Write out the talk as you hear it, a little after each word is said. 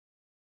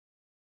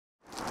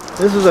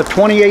This is a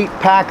 28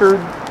 Packard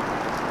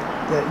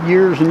that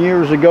years and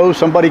years ago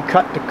somebody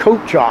cut the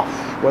coach off.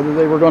 Whether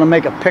they were going to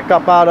make a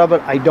pickup out of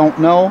it, I don't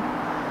know.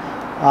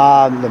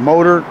 The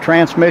motor,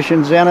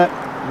 transmission's in it,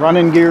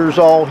 running gears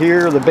all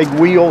here, the big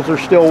wheels are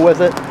still with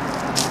it.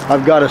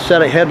 I've got a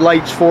set of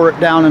headlights for it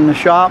down in the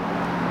shop.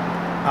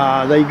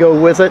 They go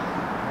with it.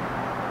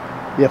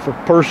 If a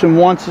person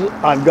wants it,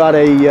 I've got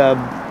a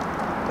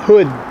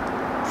hood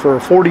for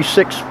a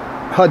 46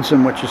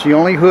 Hudson, which is the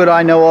only hood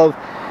I know of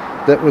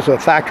that was a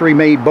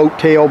factory-made boat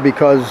tail,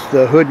 because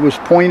the hood was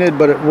pointed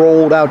but it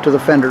rolled out to the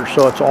fender,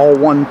 so it's all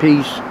one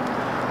piece.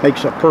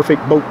 Makes a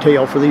perfect boat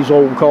tail for these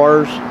old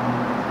cars. It's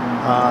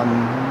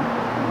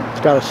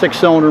got a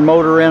 6-cylinder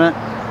motor in it,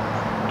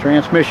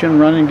 transmission,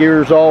 running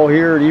gears all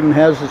here. It even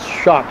has its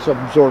shocks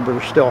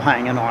absorber still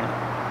hanging on it.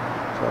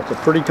 So it's a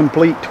pretty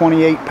complete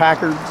 28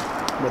 Packard,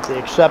 with the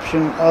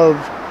exception of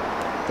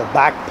the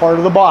back part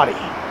of the body.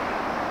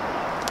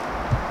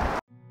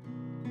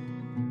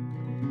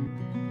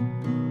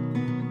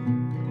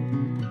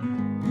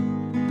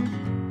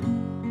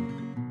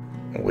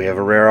 We have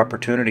a rare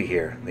opportunity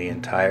here. The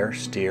entire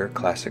Stere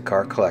classic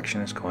car collection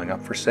is going up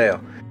for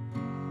sale.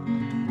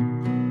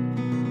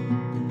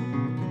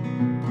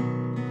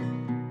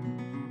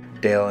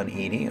 Dale and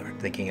Edie are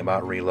thinking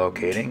about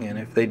relocating, and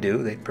if they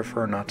do, they'd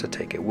prefer not to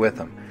take it with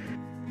them.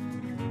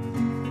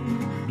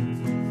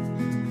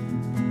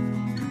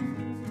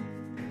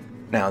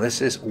 Now,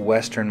 this is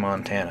western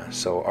Montana,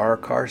 so our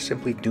cars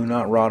simply do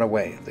not rot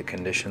away. The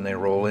condition they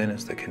roll in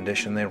is the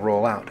condition they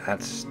roll out.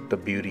 That's the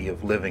beauty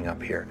of living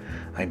up here.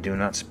 I do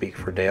not speak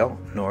for Dale,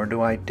 nor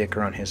do I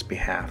dicker on his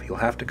behalf. You'll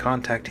have to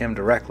contact him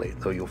directly,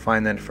 though you'll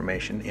find that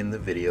information in the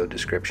video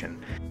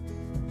description.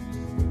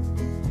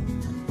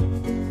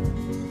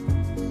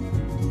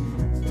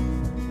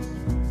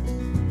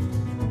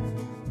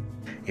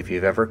 If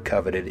you've ever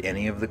coveted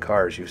any of the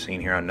cars you've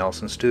seen here on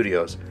Nelson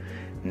Studios,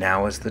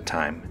 now is the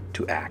time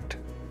to act.